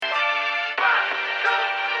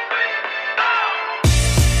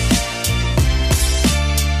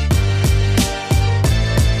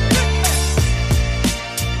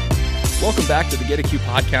Welcome back to the Get a Q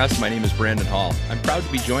podcast. My name is Brandon Hall. I'm proud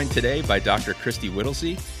to be joined today by Dr. Christy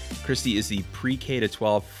Whittlesey. Christy is the Pre-K to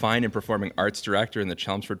 12 Fine and Performing Arts Director in the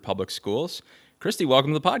Chelmsford Public Schools. Christy,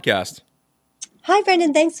 welcome to the podcast. Hi,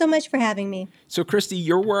 Brendan. Thanks so much for having me. So, Christy,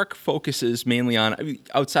 your work focuses mainly on,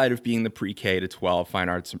 outside of being the Pre-K to 12 Fine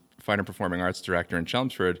and Performing Arts Director in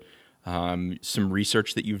Chelmsford, some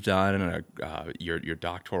research that you've done, and your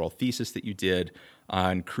doctoral thesis that you did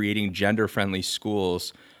on creating gender-friendly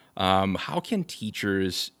schools. How can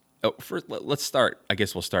teachers? First, let's start. I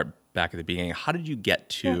guess we'll start back at the beginning. How did you get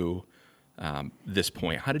to this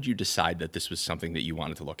point? How did you decide that this was something that you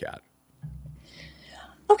wanted to look at?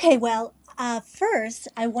 Okay, well, first,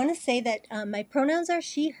 I want to say that my pronouns are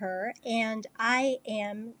she, her, and I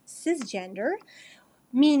am cisgender,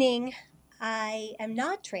 meaning I am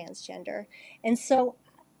not transgender. And so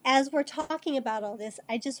as we're talking about all this,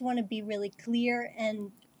 I just want to be really clear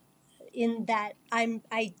and in that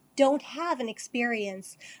I don't have an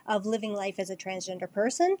experience of living life as a transgender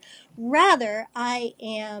person. Rather, I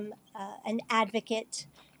am an advocate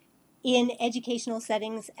in educational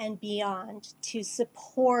settings and beyond to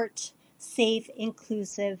support safe,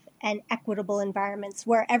 inclusive, and equitable environments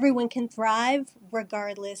where everyone can thrive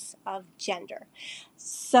regardless of gender.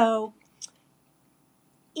 So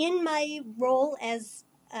in my role as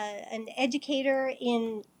an educator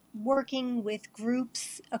in working with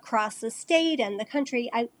groups across the state and the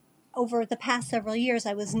country, over the past several years,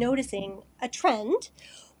 I was noticing a trend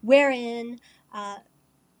wherein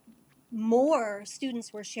more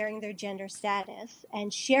students were sharing their gender status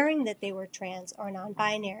and sharing that they were trans or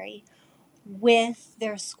non-binary with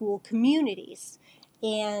their school communities.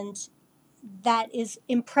 And that is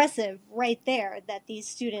impressive right there, that these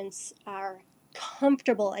students are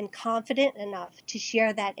comfortable and confident enough to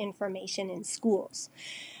share that information in schools.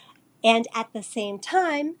 And at the same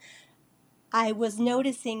time, I was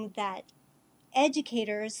noticing that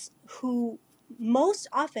educators who most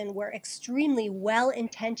often were extremely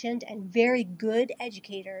well-intentioned and very good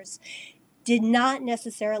educators did not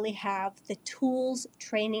necessarily have the tools,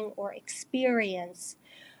 training, or experience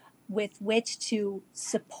with which to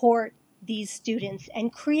support these students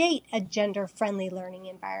and create a gender-friendly learning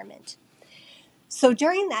environment. So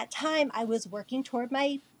during that time, I was working toward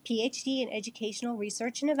my PhD in educational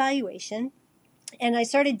research and evaluation, and I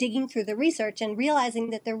started digging through the research and realizing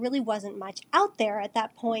that there really wasn't much out there at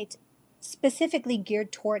that point specifically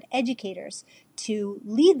geared toward educators to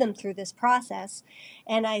lead them through this process.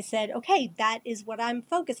 And I said, okay, that is what I'm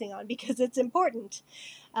focusing on because it's important.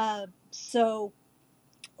 So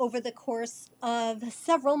over the course of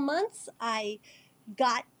several months, I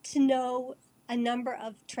got to know a number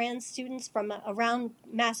of trans students from around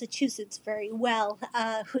Massachusetts very well.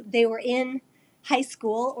 They were in high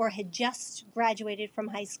school or had just graduated from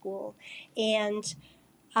high school, and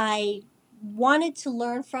I wanted to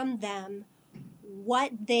learn from them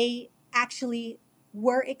what they actually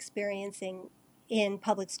were experiencing in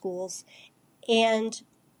public schools and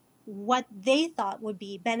what they thought would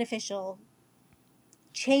be beneficial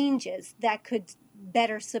changes that could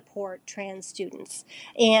better support trans students.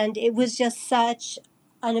 And it was just such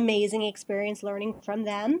an amazing experience learning from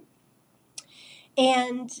them.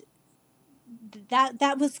 And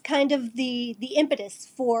that was kind of the impetus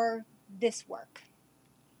for this work.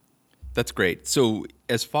 That's great. So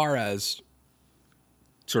as far as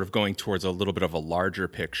sort of going towards a little bit of a larger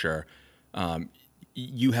picture,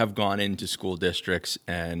 you have gone into school districts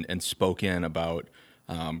and spoken about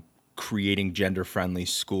creating gender-friendly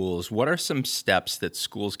schools. What are some steps that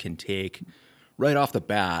schools can take right off the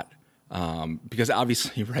bat? Because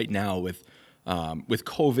obviously right now with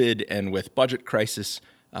COVID and with budget crisis,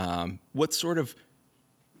 what sort of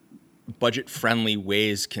budget-friendly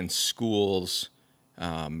ways can schools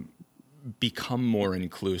become more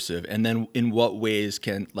inclusive? And then in what ways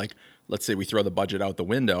can, like, let's say we throw the budget out the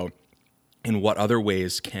window, in what other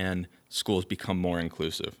ways can schools become more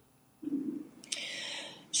inclusive?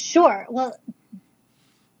 Sure. Well,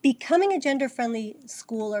 becoming a gender-friendly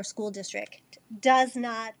school or school district does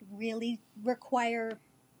not really require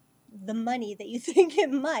the money that you think it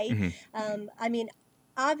might. Mm-hmm. I mean,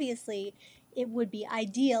 obviously, it would be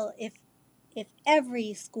ideal if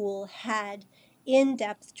every school had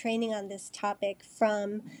in-depth training on this topic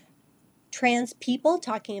from trans people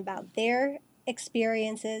talking about their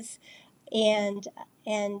experiences and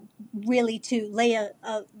really to lay a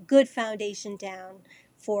good foundation down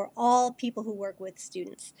for all people who work with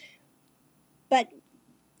students. But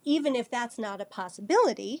even if that's not a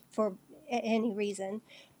possibility for any reason,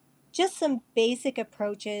 just some basic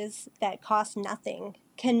approaches that cost nothing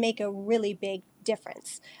can make a really big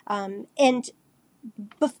difference. And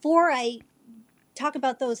before I talk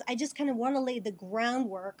about those, I just kind of want to lay the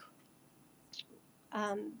groundwork,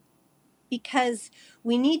 because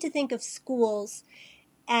we need to think of schools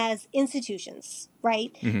as institutions,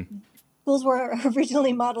 right? Mm-hmm. Schools were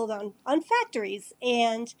originally modeled on factories,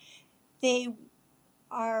 and they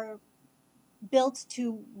are built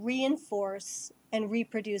to reinforce and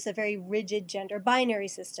reproduce a very rigid gender binary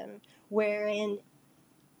system wherein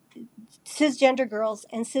cisgender girls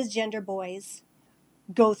and cisgender boys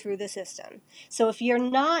go through the system. So if you're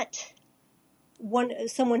not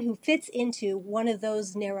someone who fits into one of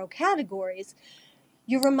those narrow categories,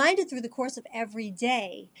 you're reminded through the course of every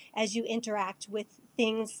day as you interact with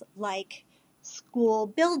things like school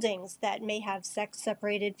buildings that may have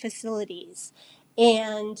sex-separated facilities,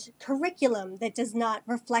 and curriculum that does not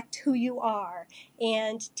reflect who you are,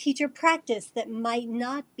 and teacher practice that might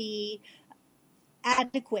not be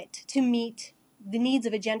adequate to meet the needs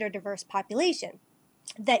of a gender diverse population,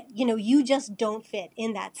 that you just don't fit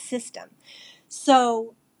in that system.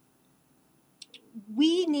 So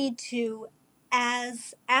we need to,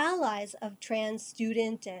 as allies of trans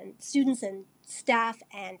students and staff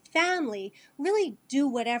and family, really do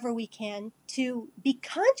whatever we can to be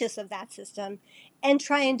conscious of that system and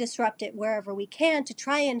try and disrupt it wherever we can to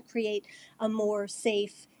try and create a more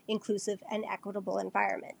safe, inclusive, and equitable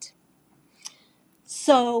environment.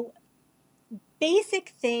 So basic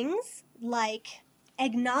things like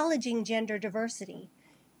acknowledging gender diversity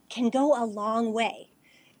can go a long way.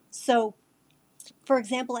 So, for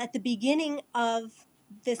example, at the beginning of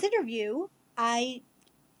this interview, I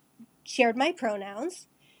shared my pronouns.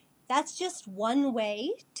 That's just one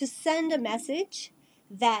way to send a message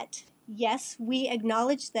that, yes, we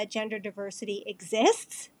acknowledge that gender diversity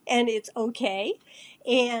exists and it's okay.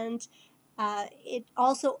 And it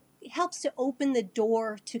also helps to open the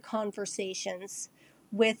door to conversations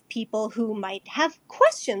with people who might have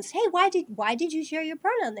questions. Hey, why did you share your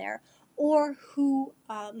pronoun there? Or who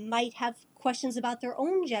might have questions about their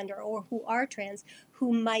own gender, or who are trans,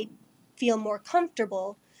 who might feel more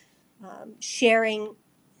comfortable sharing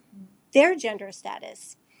their gender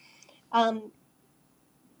status. And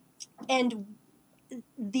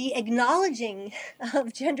the acknowledging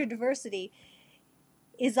of gender diversity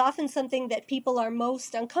is often something that people are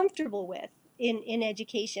most uncomfortable with in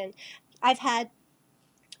education. I've had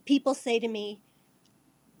people say to me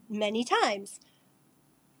many times,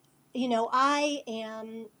 I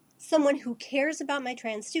am someone who cares about my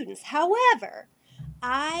trans students. However,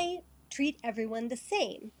 I treat everyone the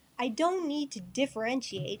same. I don't need to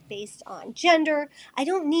differentiate based on gender. I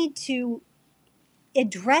don't need to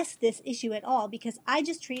address this issue at all because I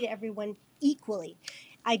just treat everyone equally.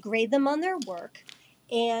 I grade them on their work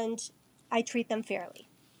and I treat them fairly.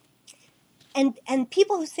 And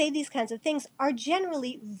people who say these kinds of things are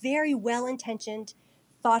generally very well-intentioned,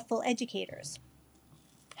 thoughtful educators.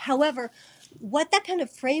 However, what that kind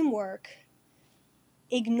of framework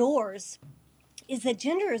ignores is that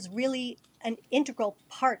gender is really an integral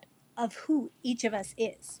part of who each of us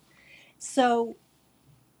is. So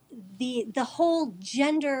the whole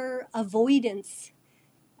gender avoidance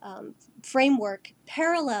framework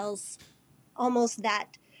parallels almost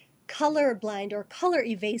that colorblind or color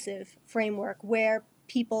evasive framework where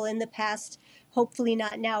people in the past, hopefully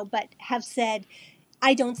not now, but have said,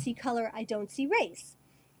 I don't see color, I don't see race.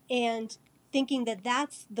 And thinking that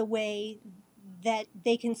that's the way that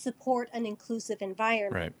they can support an inclusive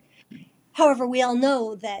environment. Right. However, we all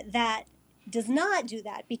know that that does not do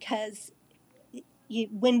that because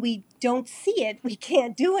when we don't see it, we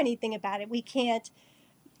can't do anything about it. We can't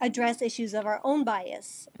address issues of our own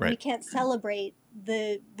bias. We Right. can't celebrate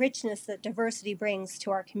the richness that diversity brings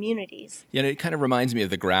to our communities. Yeah, and it kind of reminds me of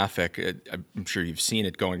the graphic. I'm sure you've seen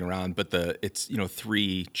it going around, but it's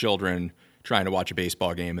three children trying to watch a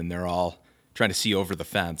baseball game, and they're all trying to see over the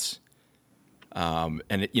fence. And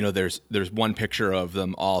there's one picture of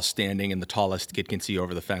them all standing, and the tallest kid can see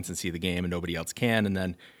over the fence and see the game, and nobody else can. And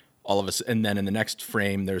then and then in the next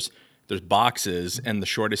frame, there's boxes, and the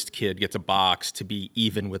shortest kid gets a box to be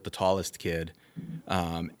even with the tallest kid.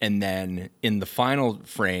 And then in the final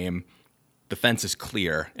frame, the fence is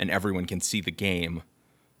clear, and everyone can see the game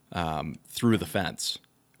through the fence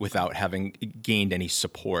without having gained any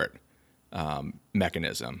support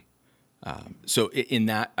mechanism. So in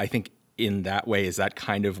that, I think in that way, is that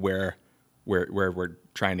kind of where we're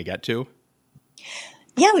trying to get to?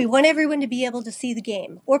 Yeah, we want everyone to be able to see the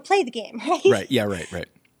game or play the game, right? Right. Yeah. Right.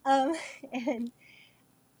 And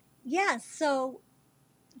yeah, so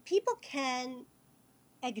people can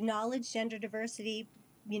acknowledge gender diversity.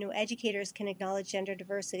 Educators can acknowledge gender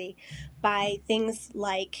diversity by things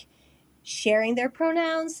like sharing their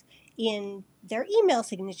pronouns, in their email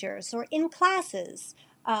signatures or in classes,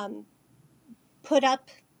 put up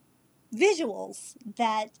visuals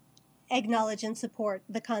that acknowledge and support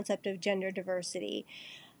the concept of gender diversity,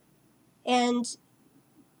 and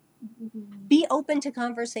be open to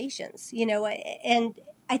conversations, and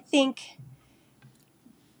I think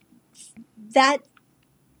that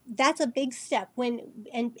that's a big step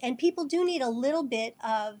and people do need a little bit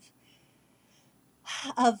of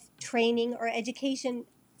training or education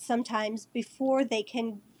sometimes before they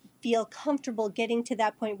can feel comfortable getting to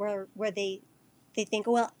that point where they think,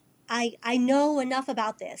 well, I know enough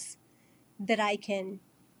about this that I can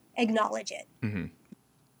acknowledge it, Mm-hmm.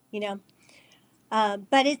 you know.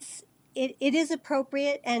 But it is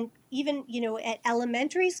appropriate, and even at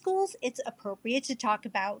elementary schools, it's appropriate to talk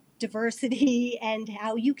about diversity and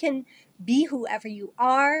how you can be whoever you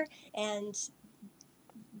are and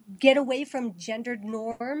get away from gendered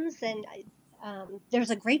norms. And there's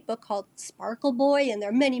a great book called Sparkle Boy, and there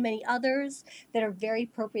are many others that are very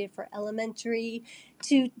appropriate for elementary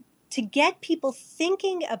to get people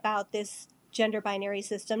thinking about this gender binary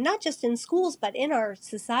system, not just in schools but in our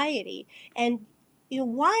society. And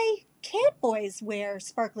why can't boys wear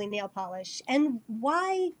sparkly nail polish, and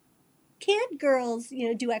why can't girls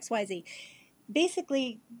do XYZ?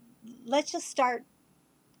 Basically, let's just start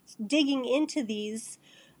digging into these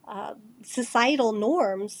uh, societal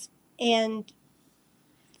norms and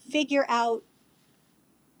figure out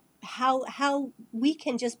how we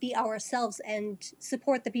can just be ourselves and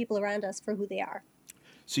support the people around us for who they are.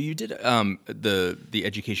 So you did the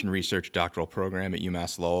education research doctoral program at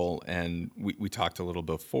UMass Lowell, and we talked a little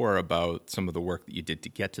before about some of the work that you did to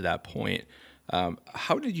get to that point.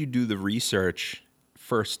 How did you do the research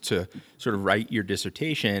first to sort of write your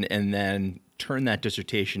dissertation, and then turn that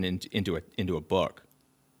dissertation into a book?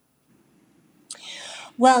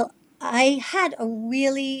 Well, I had a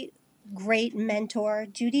really great mentor,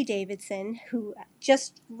 Judy Davidson, who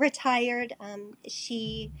just retired.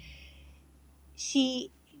 She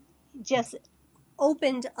just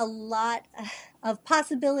opened a lot of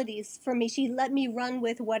possibilities for me. She let me run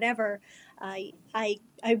with whatever I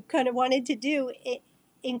kind of wanted to do,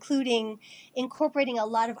 including incorporating a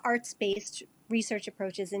lot of arts-based research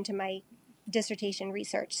approaches into my dissertation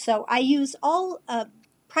research. So I use all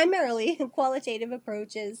primarily qualitative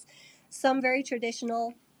approaches, some very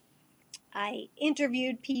traditional. I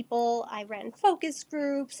interviewed people, I ran focus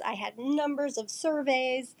groups, I had numbers of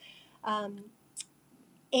surveys, um,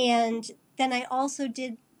 and then I also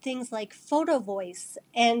did things like photo voice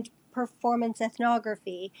and performance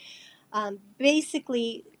ethnography,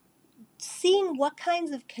 basically seeing what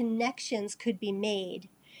kinds of connections could be made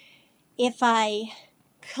if I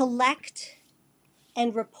collect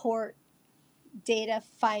and report data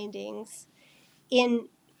findings in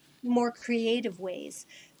more creative ways.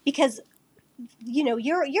 Because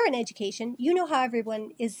you're in education, how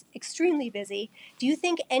everyone is extremely busy. Do you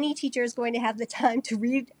think any teacher is going to have the time to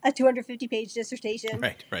read a 250-page dissertation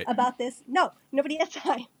Right, right. about this? No, nobody has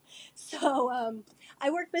time. So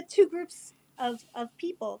I worked with two groups of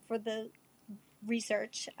people for the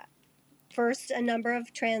research. First, a number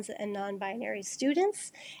of trans and non-binary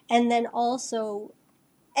students, and then also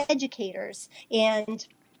educators. And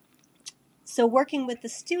so working with the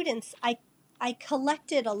students, I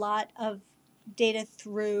collected a lot of data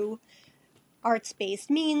through arts-based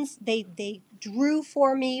means. They drew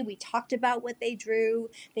for me. We talked about what they drew.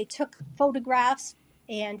 They took photographs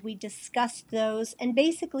and we discussed those. And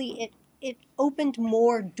basically, it opened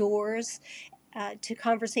more doors to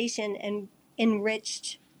conversation and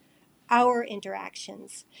enriched our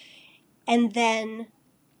interactions. And then,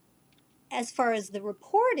 as far as the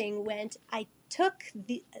reporting went, I took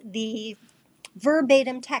the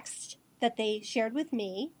verbatim text that they shared with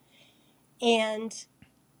me, and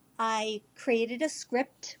I created a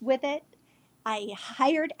script with it. I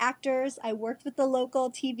hired actors. I worked with the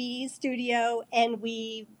local TV studio, and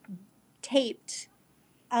we taped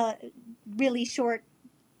a really short,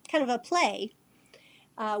 kind of a play,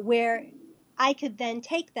 where I could then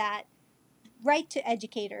take that right to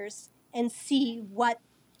educators and see what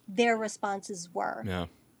their responses were. Yeah.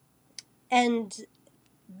 And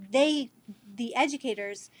the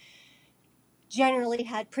educators generally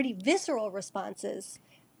had pretty visceral responses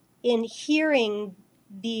in hearing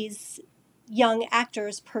these young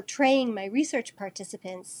actors portraying my research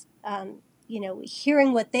participants,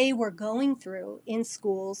 hearing what they were going through in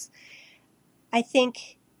schools. I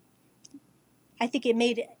think it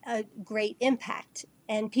made a great impact,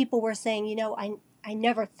 and people were saying, I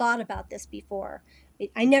never thought about this before.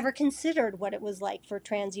 I never considered what it was like for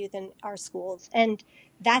trans youth in our schools, and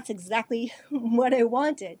that's exactly what I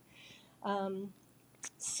wanted.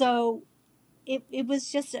 So it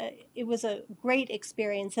was just it was a great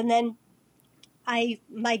experience. And then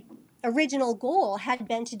my original goal had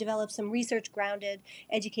been to develop some research grounded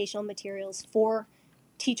educational materials for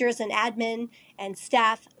teachers and admin and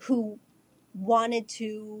staff who wanted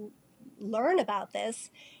to learn about this.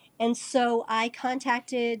 And so I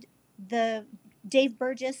contacted the Dave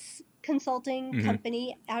Burgess consulting Mm-hmm.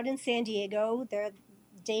 company out in San Diego.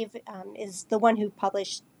 Dave is the one who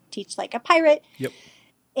published Teach Like a Pirate. Yep.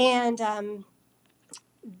 And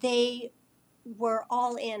they were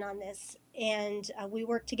all in on this. And we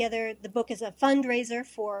worked together. The book is a fundraiser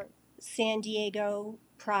for San Diego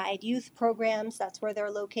Pride youth programs. That's where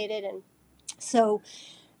they're located. And so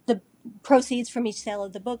the proceeds from each sale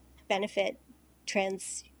of the book benefit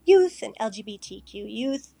trans youth and LGBTQ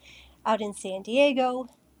youth out in San Diego.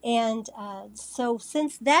 And so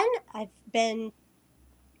since then, I've been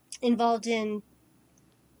involved in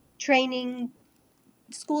training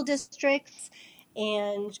school districts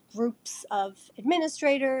and groups of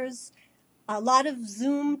administrators, a lot of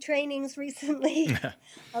Zoom trainings recently,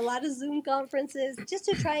 a lot of Zoom conferences, just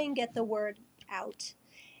to try and get the word out.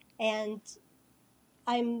 And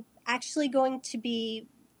I'm actually going to be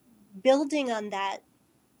building on that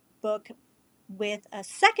book with a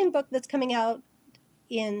second book that's coming out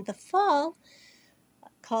in the fall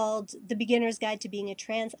called The Beginner's Guide to Being a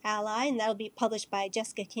Trans Ally, and that'll be published by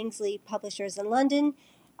Jessica Kingsley Publishers in London,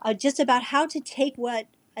 just about how to take what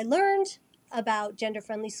I learned about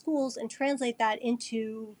gender-friendly schools and translate that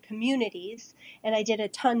into communities. And I did a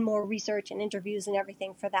ton more research and interviews and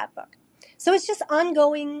everything for that book. So it's just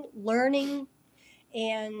ongoing learning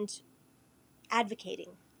and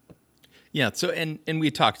advocating. Yeah. So, and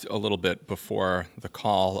we talked a little bit before the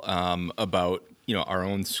call about our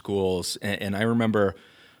own schools, and I remember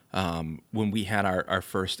when we had our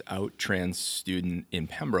first out trans student in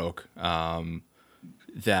Pembroke,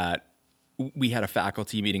 that we had a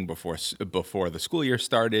faculty meeting before the school year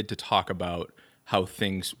started to talk about how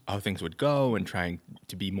things would go and trying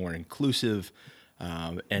to be more inclusive,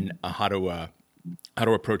 and how to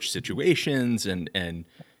approach situations, and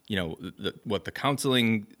what the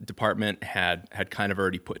counseling department had kind of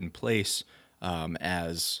already put in place,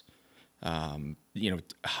 as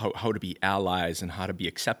how to be allies and how to be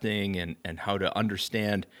accepting, and how to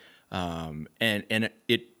understand, and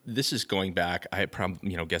this is going back, I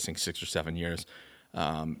probably guessing 6 or 7 years,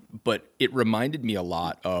 but it reminded me a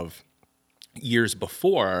lot of years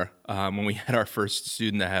before, when we had our first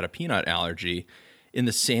student that had a peanut allergy, in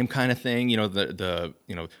the same kind of thing. The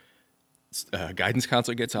guidance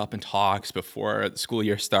counselor gets up and talks before the school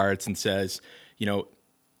year starts and says,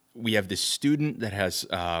 we have this student that has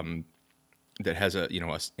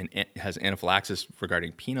has anaphylaxis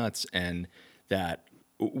regarding peanuts, and that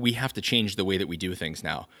we have to change the way that we do things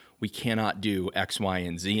now. We cannot do X, Y,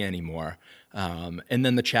 and Z anymore. And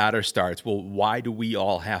then the chatter starts. Well, why do we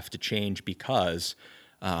all have to change? Because,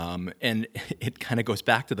 and it kind of goes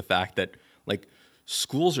back to the fact that, like,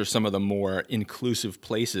 schools are some of the more inclusive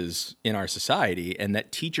places in our society, and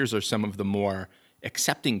that teachers are some of the more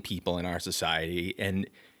accepting people in our society. And,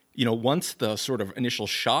 once the sort of initial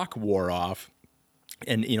shock wore off,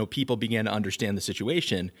 and people began to understand the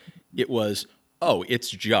situation, it was, oh, it's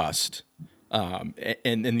just,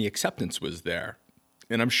 and the acceptance was there.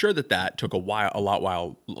 And I'm sure that took a lot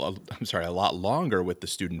longer with the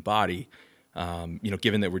student body,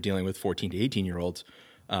 given that we're dealing with 14 to 18-year-olds.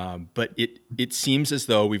 But it seems as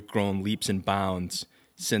though we've grown leaps and bounds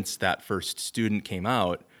since that first student came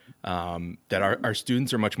out, that our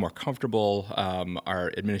students are much more comfortable,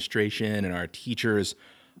 our administration and our teachers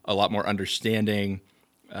a lot more understanding.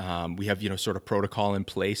 We have sort of protocol in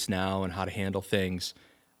place now and how to handle things.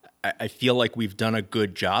 I feel like we've done a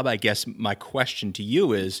good job. I guess my question to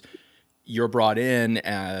you is, you're brought in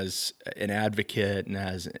as an advocate and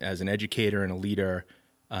as an educator and a leader.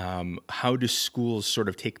 How do schools sort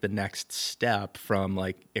of take the next step from,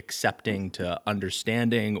 like, accepting to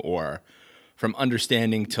understanding, or from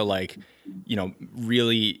understanding to, like,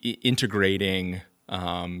 really integrating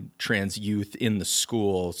trans youth in the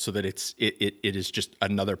school, so that it is just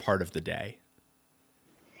another part of the day?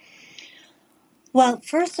 Well,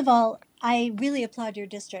 first of all, I really applaud your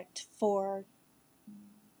district for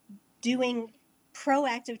doing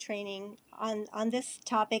proactive training on this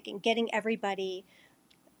topic and getting everybody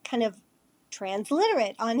kind of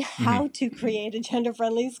transliterate on how to create a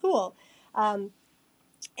gender-friendly school. And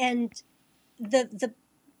the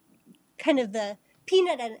kind of the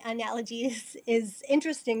peanut analogy is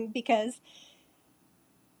interesting, because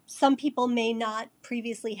some people may not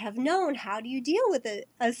previously have known, how do you deal with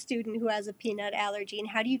a student who has a peanut allergy, and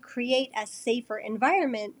how do you create a safer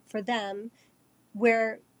environment for them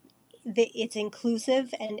where it's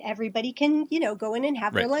inclusive and everybody can, go in and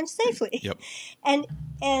have their Right. lunch safely. Yep. and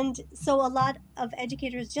and so a lot of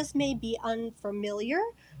educators just may be unfamiliar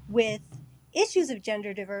with issues of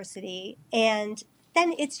gender diversity, and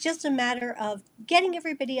then it's just a matter of getting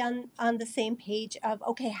everybody on the same page of,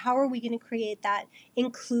 okay, how are we going to create that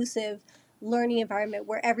inclusive learning environment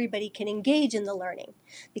where everybody can engage in the learning?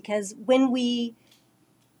 Because when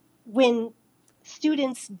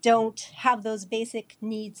students don't have those basic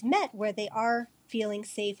needs met where they are feeling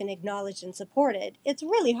safe and acknowledged and supported, it's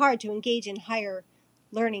really hard to engage in higher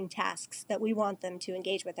learning tasks that we want them to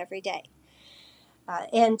engage with every day.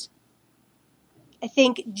 And I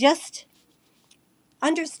think just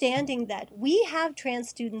understanding that we have trans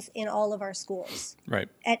students in all of our schools. Right.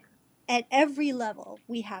 At every level,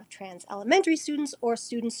 we have trans elementary students or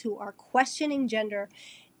students who are questioning gender.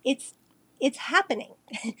 It's happening.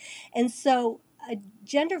 And so a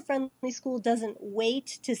gender-friendly school doesn't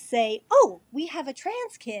wait to say, oh, we have a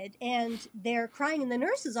trans kid and they're crying in the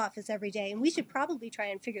nurse's office every day and we should probably try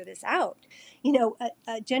and figure this out.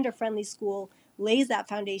 A gender-friendly school lays that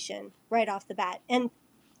foundation right off the bat. And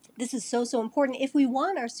this is so, so important if we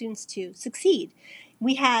want our students to succeed.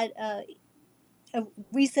 We had a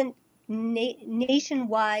recent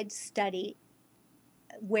nationwide study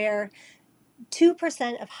where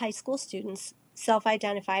 2% of high school students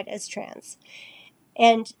self-identified as trans.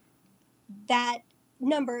 And that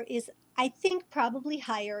number is, I think, probably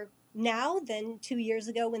higher now than 2 years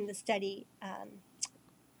ago when the study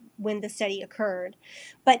occurred.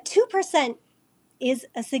 But 2% is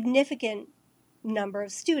a significant number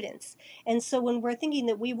of students. And so when we're thinking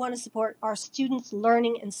that we want to support our students'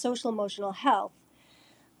 learning and social emotional health,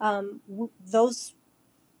 those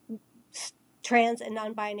trans and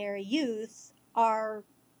non-binary youth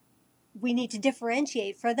we need to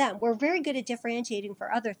differentiate for them. We're very good at differentiating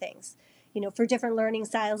for other things, for different learning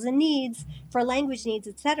styles and needs, for language needs,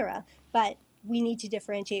 etc. But we need to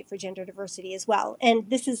differentiate for gender diversity as well. And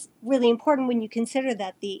this is really important when you consider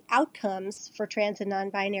that the outcomes for trans and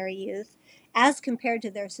non-binary youth, as compared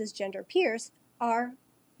to their cisgender peers, are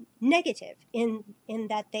negative in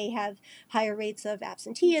that they have higher rates of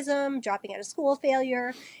absenteeism, dropping out of school,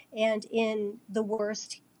 failure, and in the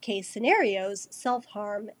worst case scenarios,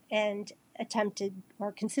 self-harm and attempted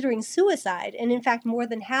or considering suicide. And in fact, more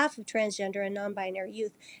than half of transgender and non-binary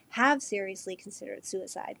youth have seriously considered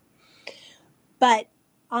suicide. But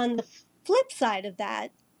on the flip side of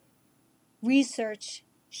that, research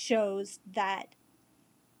shows that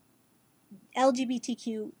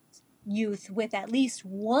LGBTQ youth with at least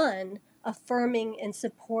one affirming and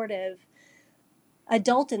supportive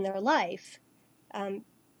adult in their life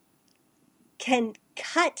can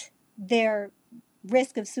cut their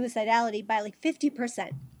risk of suicidality by like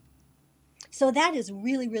 50%. So that is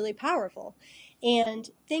really, really powerful. And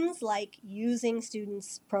things like using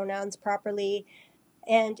students' pronouns properly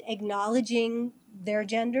and acknowledging their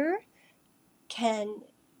gender can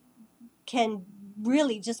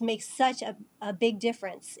really just make such a big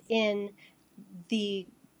difference in the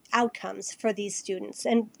outcomes for these students.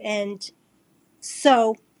 And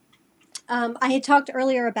so I had talked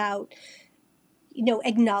earlier about,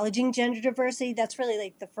 acknowledging gender diversity. That's really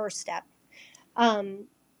like the first step.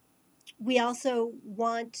 We also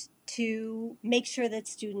want to make sure that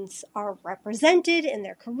students are represented in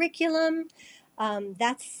their curriculum.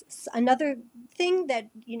 That's another thing that,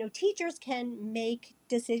 teachers can make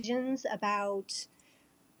decisions about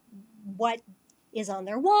what is on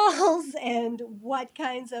their walls and what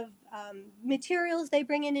kinds of materials they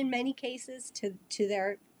bring in many cases to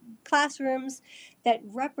their classrooms that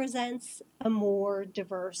represents a more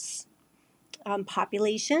diverse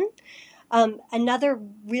population. Another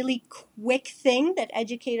really quick thing that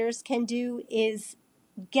educators can do is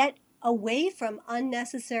get away from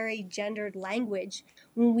unnecessary gendered language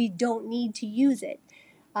when we don't need to use it.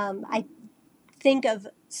 I think of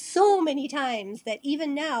so many times that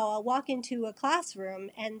even now I'll walk into a classroom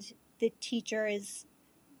and the teacher is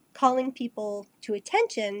calling people to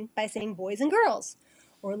attention by saying boys and girls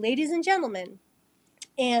or ladies and gentlemen.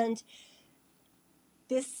 And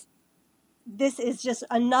this is just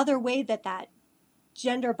another way that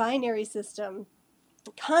gender binary system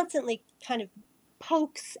constantly kind of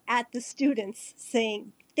pokes at the students,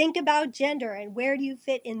 saying, think about gender and where do you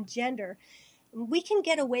fit in gender. We can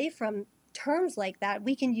get away from terms like that.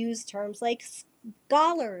 We can use terms like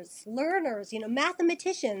scholars, learners,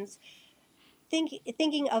 mathematicians,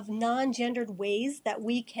 thinking of non-gendered ways that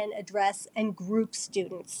we can address and group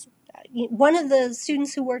students. One of the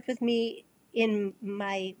students who worked with me in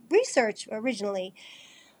my research originally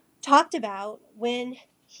talked about when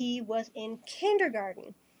he was in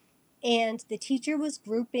kindergarten. And the teacher was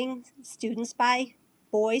grouping students by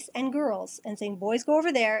boys and girls and saying, boys go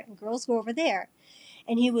over there and girls go over there.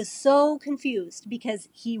 And he was so confused because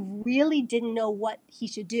he really didn't know what he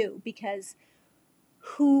should do, because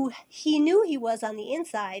who he knew he was on the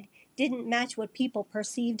inside didn't match what people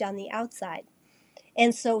perceived on the outside.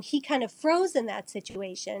 And so he kind of froze in that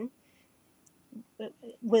situation,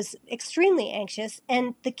 was extremely anxious,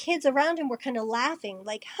 and the kids around him were kind of laughing,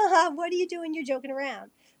 like, haha, what are you doing? You're joking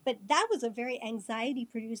around. But that was a very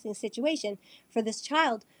anxiety-producing situation for this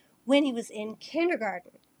child when he was in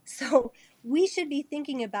kindergarten. So we should be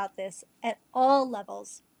thinking about this at all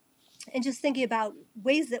levels and just thinking about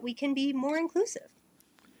ways that we can be more inclusive.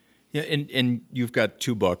 Yeah, and you've got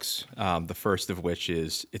two books, the first of which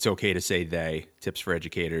is It's Okay to Say They, Tips for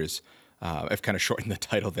Educators. I've kind of shortened the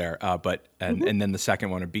title there, and then the second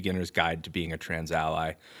one, A Beginner's Guide to Being a Trans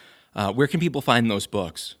Ally. Where can people find those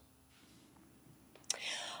books?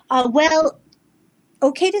 Well,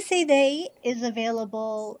 Okay to Say They is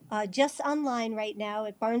available just online right now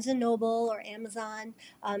at Barnes & Noble or Amazon.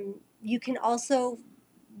 You can also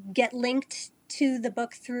get linked to the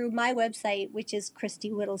book through my website, which is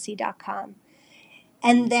christywhittlesey.com.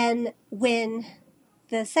 And then when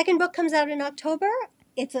the second book comes out in October,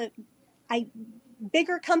 it's a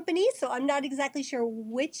bigger company, so I'm not exactly sure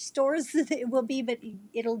which stores it will be, but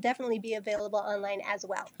it'll definitely be available online as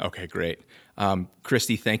well. Okay, great.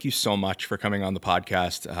 Christy, thank you so much for coming on the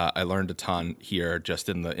podcast. I learned a ton here just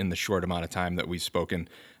in the short amount of time that we've spoken,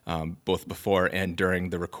 both before and during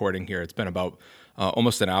the recording here. It's been about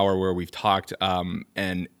almost an hour where we've talked,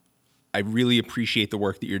 and I really appreciate the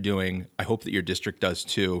work that you're doing. I hope that your district does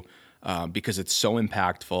too, because it's so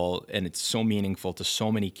impactful and it's so meaningful to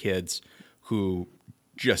so many kids who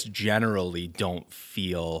just generally don't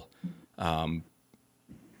feel, that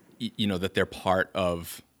they're part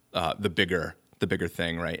of the bigger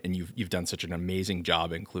thing, right? And you've done such an amazing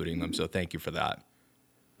job including them. So thank you for that.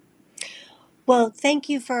 Well, thank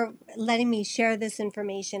you for letting me share this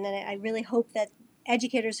information, and I really hope that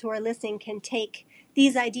educators who are listening can take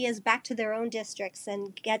these ideas back to their own districts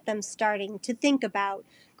and get them starting to think about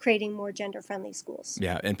creating more gender-friendly schools.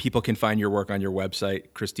 Yeah, and people can find your work on your website,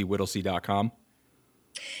 christywhittlesey.com.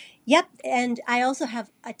 Yep, and I also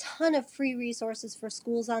have a ton of free resources for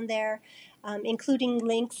schools on there, including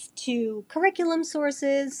links to curriculum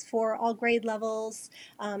sources for all grade levels,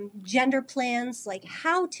 gender plans, like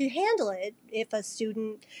how to handle it if a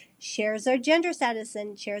student shares their gender status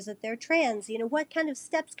and shares that they're trans. What kind of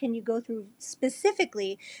steps can you go through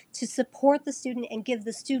specifically to support the student and give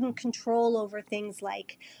the student control over things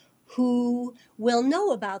like who will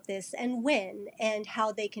know about this and when and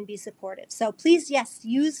how they can be supportive. So please, yes,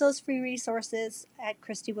 use those free resources at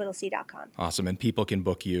christywhittlesey.com. Awesome. And people can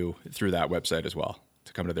book you through that website as well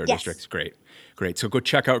to come to their districts. Great. So go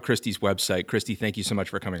check out Christy's website. Christy, thank you so much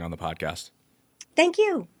for coming on the podcast. Thank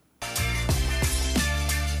you.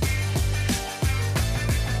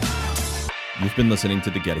 You've been listening to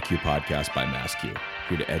the Get a Q podcast by MassQ,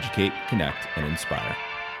 here to educate, connect, and inspire.